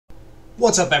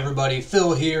What's up everybody,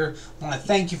 Phil here. I want to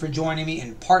thank you for joining me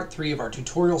in part 3 of our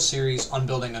tutorial series on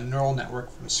building a neural network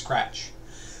from scratch.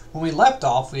 When we left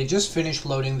off, we had just finished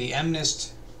loading the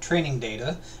MNIST training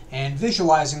data and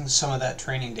visualizing some of that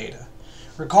training data.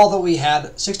 Recall that we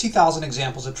had 60,000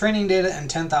 examples of training data and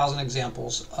 10,000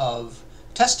 examples of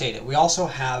test data. We also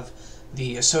have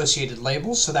the associated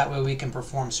labels so that way we can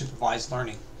perform supervised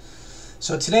learning.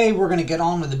 So today we're going to get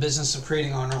on with the business of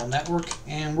creating our neural network,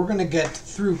 and we're going to get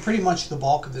through pretty much the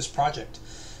bulk of this project.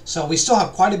 So we still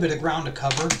have quite a bit of ground to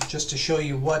cover. Just to show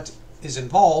you what is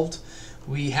involved,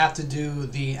 we have to do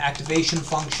the activation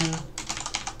function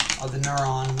of the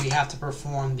neuron. We have to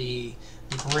perform the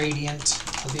gradient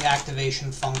of the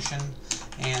activation function,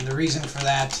 and the reason for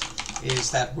that is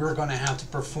that we're going to have to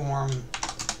perform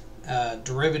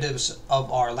derivatives of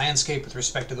our landscape with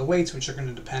respect to the weights, which are going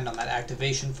to depend on that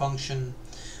activation function.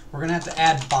 We're going to have to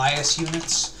add bias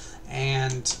units,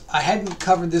 and I hadn't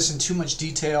covered this in too much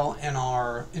detail in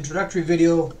our introductory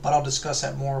video, but I'll discuss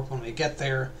that more when we get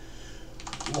there.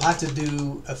 We'll have to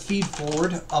do a feed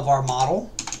forward of our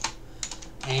model,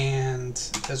 and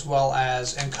as well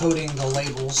as encoding the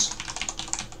labels.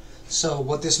 So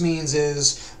what this means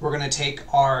is we're going to take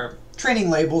our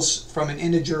training labels from an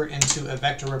integer into a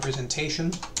vector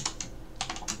representation.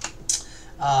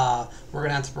 We're going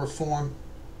to have to perform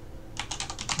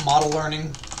model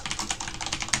learning.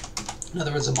 In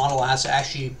other words, the model has to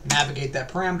actually navigate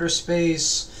that parameter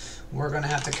space. We're going to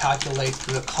have to calculate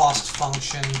through the cost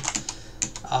function.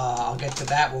 I'll get to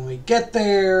that when we get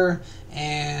there.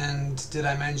 And did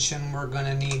I mention we're going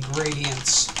to need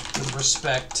gradients with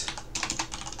respect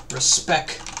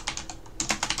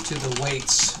to the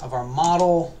weights of our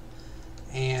model,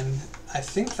 and I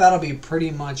think that'll be pretty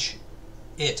much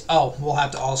it. Oh, we'll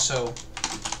have to also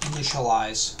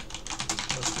initialize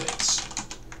those weights.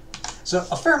 So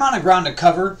a fair amount of ground to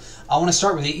cover. I want to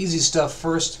start with the easy stuff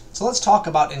first. So let's talk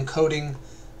about encoding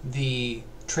the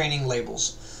training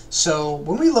labels. So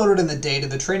when we loaded in the data,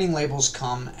 the training labels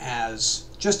come as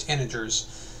just integers.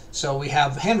 So we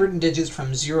have handwritten digits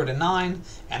from 0 to 9,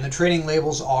 and the training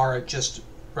labels are just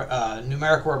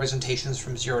numerical representations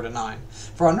from 0 to 9.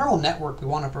 For our neural network, we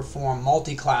want to perform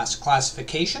multi-class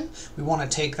classification. We want to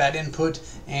take that input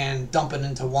and dump it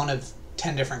into one of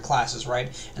 10 different classes, right?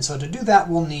 And so to do that,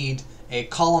 we'll need a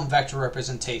column vector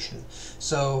representation.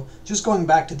 So just going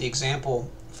back to the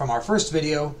example from our first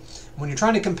video, when you're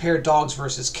trying to compare dogs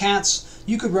versus cats,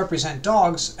 you could represent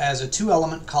dogs as a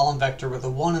 2-element column vector with a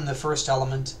 1 in the first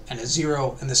element and a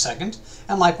 0 in the second,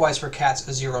 and likewise for cats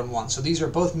a 0 and 1. So these are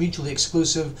both mutually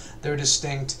exclusive, they're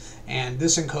distinct, and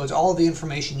this encodes all of the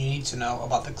information you need to know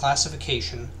about the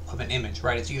classification of an image,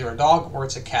 right? It's either a dog or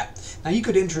it's a cat. Now you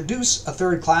could introduce a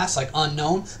third class like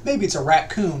unknown. Maybe it's a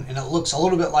raccoon and it looks a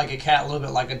little bit like a cat, a little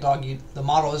bit like a dog. The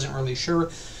model isn't really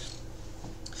sure.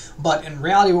 But in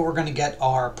reality, what we're going to get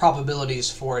are probabilities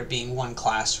for it being one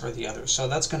class or the other. So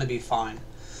that's going to be fine.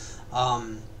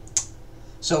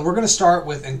 So we're going to start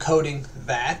with encoding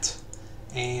that.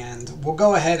 And we'll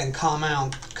go ahead and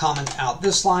comment out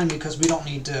this line because we don't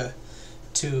need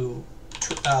to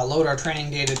load our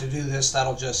training data to do this.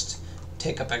 That'll just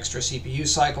take up extra CPU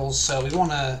cycles. So we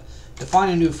want to define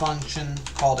a new function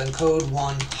called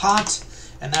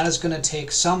encode1hot. And that is going to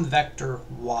take some vector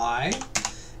y.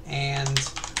 And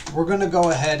we're going to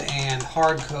go ahead and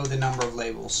hard code the number of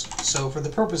labels. So for the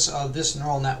purpose of this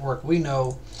neural network, we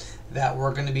know that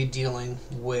we're going to be dealing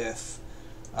with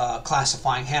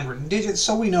classifying handwritten digits,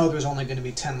 so we know there's only going to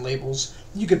be 10 labels.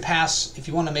 You could pass, if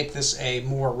you want to make this a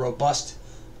more robust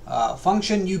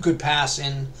function, you could pass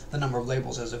in the number of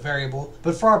labels as a variable,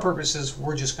 but for our purposes,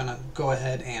 we're just going to go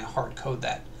ahead and hard code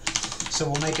that. So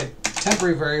we'll make a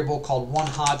temporary variable called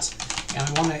onehot, and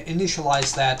we want to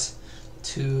initialize that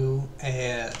to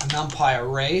a numpy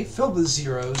array filled with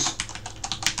zeros,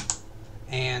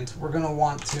 and we're going to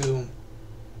want to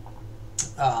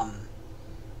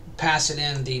pass it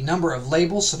in the number of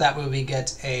labels, so that way we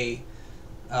get a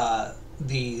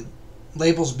the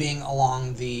labels being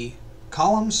along the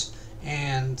columns,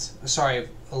 and sorry,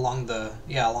 along the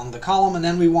column, and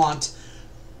then we want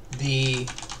the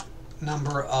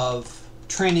number of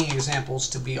training examples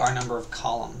to be our number of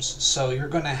columns. So you're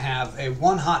going to have a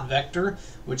onehot vector,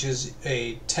 which is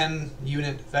a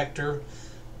 10-unit vector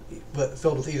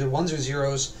filled with either ones or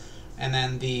zeros, and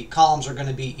then the columns are going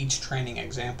to be each training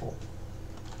example.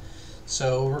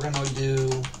 So we're going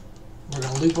to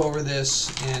loop over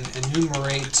this and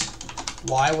enumerate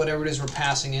y, whatever it is we're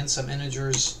passing in, some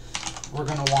integers. We're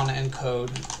going to want to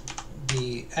encode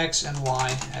the x and y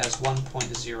as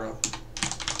 1.0.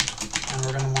 And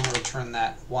we're going to want to return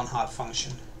that onehot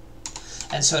function.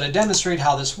 And so to demonstrate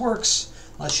how this works,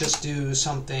 let's just do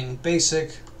something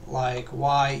basic like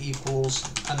y equals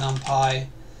a NumPy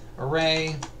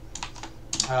array,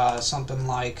 something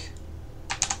like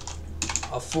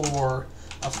a 4,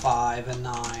 a 5, a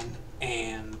 9,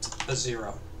 and a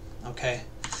 0. Okay,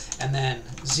 and then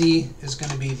z is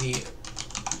going to be the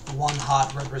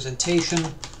one-hot representation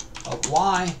of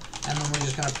y, and then we're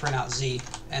just going to print out z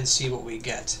and see what we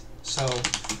get. So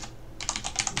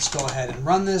let's go ahead and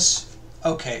run this.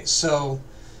 Okay, so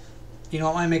you know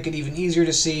what might make it even easier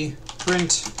to see?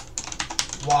 Print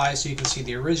y so you can see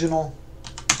the original.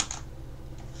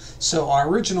 So our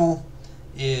original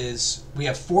is, we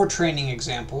have 4 training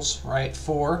examples, right?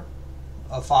 4,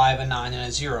 a 5, a 9, and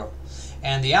a 0.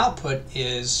 And the output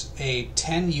is a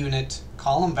 10-unit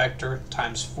column vector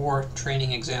times 4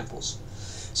 training examples.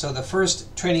 So the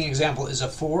first training example is a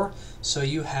 4, so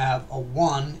you have a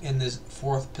 1 in the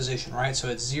 4th position, right? So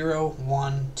it's 0,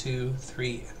 1, 2,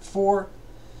 3, and 4.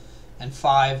 And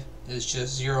 5 is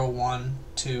just 0, 1,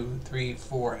 2, 3,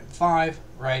 4, and 5,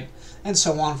 right? And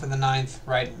so on for the 9th,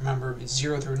 right? Remember, it's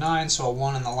 0 through 9, so a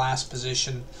 1 in the last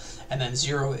position, and then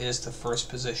 0 is the first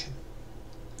position.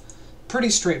 Pretty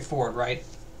straightforward, right?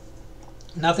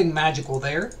 Nothing magical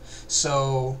there.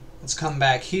 So let's come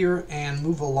back here and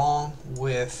move along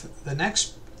with the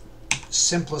next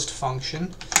simplest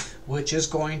function, which is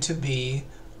going to be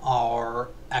our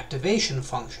activation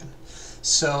function.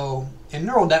 So in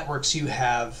neural networks you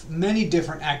have many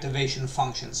different activation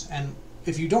functions, and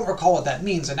if you don't recall what that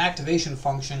means, an activation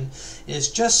function is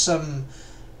just some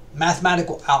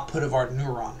mathematical output of our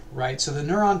neuron, right? So the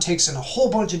neuron takes in a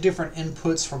whole bunch of different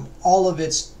inputs from all of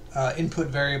its input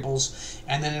variables,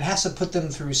 and then it has to put them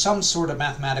through some sort of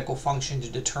mathematical function to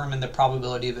determine the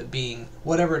probability of it being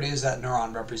whatever it is that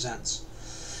neuron represents.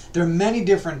 There are many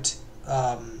different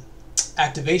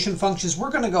activation functions.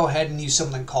 We're going to go ahead and use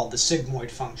something called the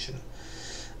sigmoid function.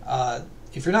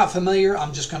 If you're not familiar,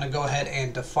 I'm just going to go ahead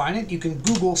and define it. You can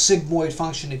Google sigmoid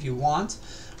function if you want,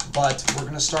 but we're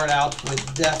going to start out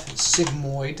with def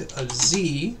sigmoid of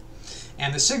z,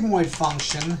 and the sigmoid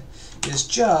function is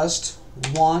just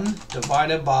 1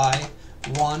 divided by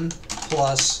 1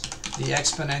 plus the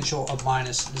exponential of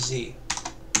minus z.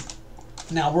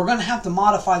 Now we're going to have to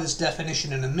modify this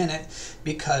definition in a minute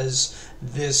because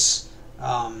this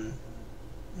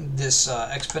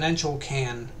exponential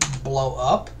can blow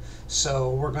up,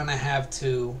 so we're going to have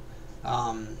to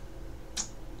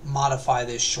modify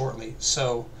this shortly.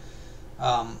 So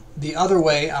the other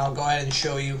way, I'll go ahead and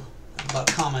show you, but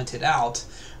comment it out.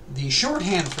 The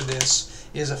shorthand for this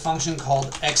is a function called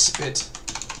xbit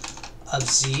of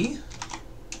z,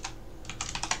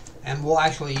 and we'll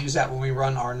actually use that when we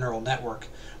run our neural network.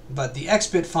 But the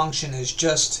xbit function is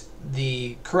just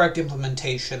the correct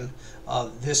implementation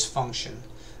of this function,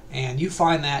 and you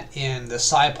find that in the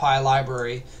SciPy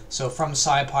library. So from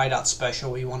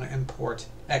scipy.special we want to import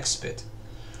xbit.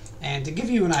 And to give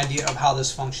you an idea of how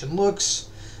this function looks,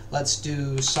 let's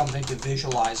do something to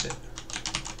visualize it.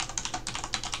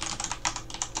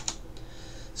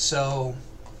 So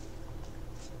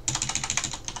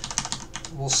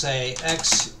we'll say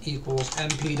x equals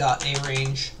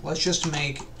np.arange. Let's just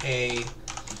make a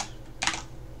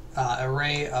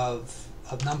array of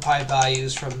NumPy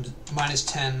values from minus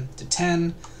 10 to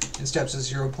 10 in steps of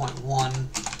 0.1.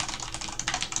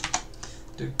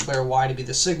 Declare y to be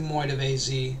the sigmoid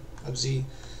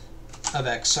of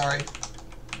x, sorry.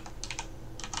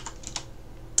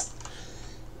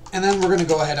 And then we're going to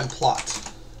go ahead and plot.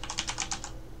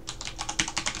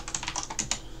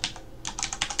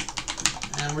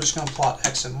 And we're just going to plot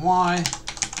x and y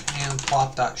and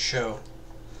plot.show.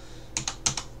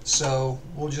 So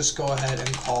we'll just go ahead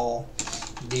and call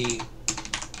the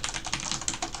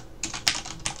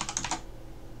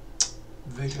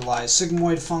visualize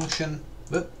sigmoid function,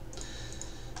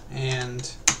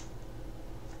 and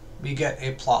we get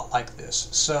a plot like this.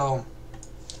 So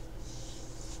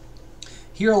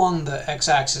here along the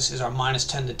x-axis is our minus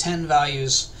 10 to 10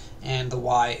 values, and the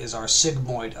y is our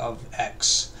sigmoid of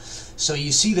x. So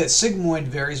you see that sigmoid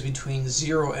varies between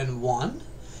 0 and 1,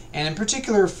 and in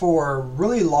particular for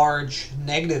really large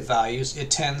negative values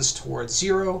it tends towards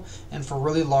 0, and for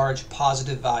really large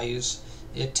positive values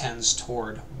it tends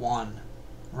toward 1.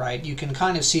 Right? You can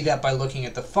kind of see that by looking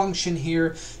at the function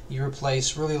here. You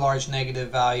replace really large negative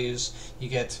values, you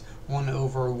get 1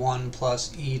 over 1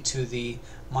 plus e to the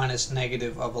minus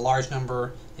negative of a large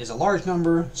number is a large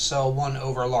number, so 1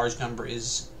 over a large number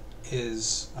is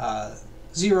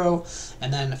 0,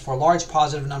 and then for large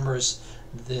positive numbers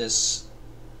this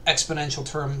exponential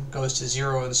term goes to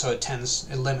 0, and so it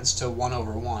limits to 1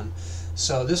 over 1.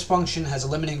 So this function has a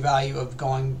limiting value of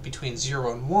going between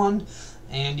 0 and 1,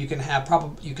 and you can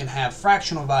have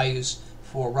fractional values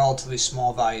for relatively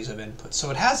small values of input. So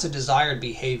it has the desired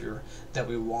behavior that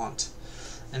we want.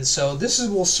 And so this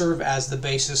will serve as the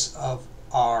basis of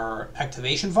our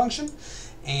activation function.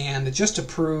 And just to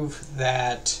prove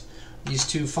that these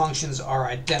two functions are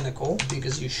identical,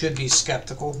 because you should be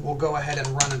skeptical, we'll go ahead and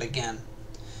run it again.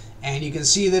 And you can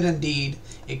see that indeed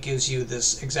it gives you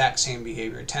this exact same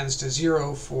behavior. It tends to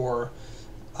 0 for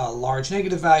large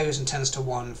negative values and tends to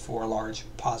 1 for large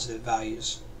positive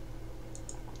values.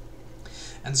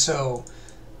 And so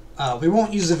we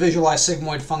won't use the visualize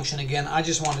sigmoid function again. I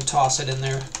just want to toss it in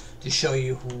there to show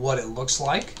you what it looks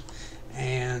like.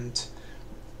 And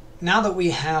now that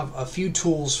we have a few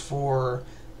tools for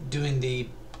doing the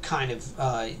kind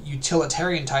of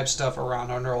utilitarian type stuff around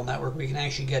our neural network, we can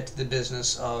actually get to the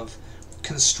business of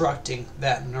constructing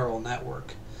that neural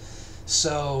network.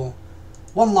 So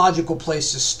one logical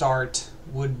place to start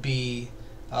would be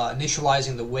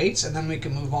initializing the weights, and then we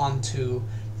can move on to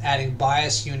adding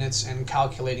bias units and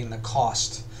calculating the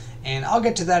cost. And I'll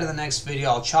get to that in the next video.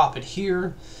 I'll chop it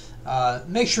here.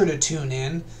 Make sure to tune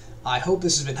in. I hope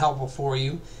this has been helpful for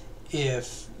you.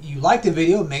 If you like the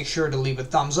video, make sure to leave a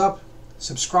thumbs up,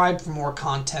 subscribe for more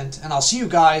content, and I'll see you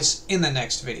guys in the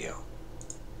next video.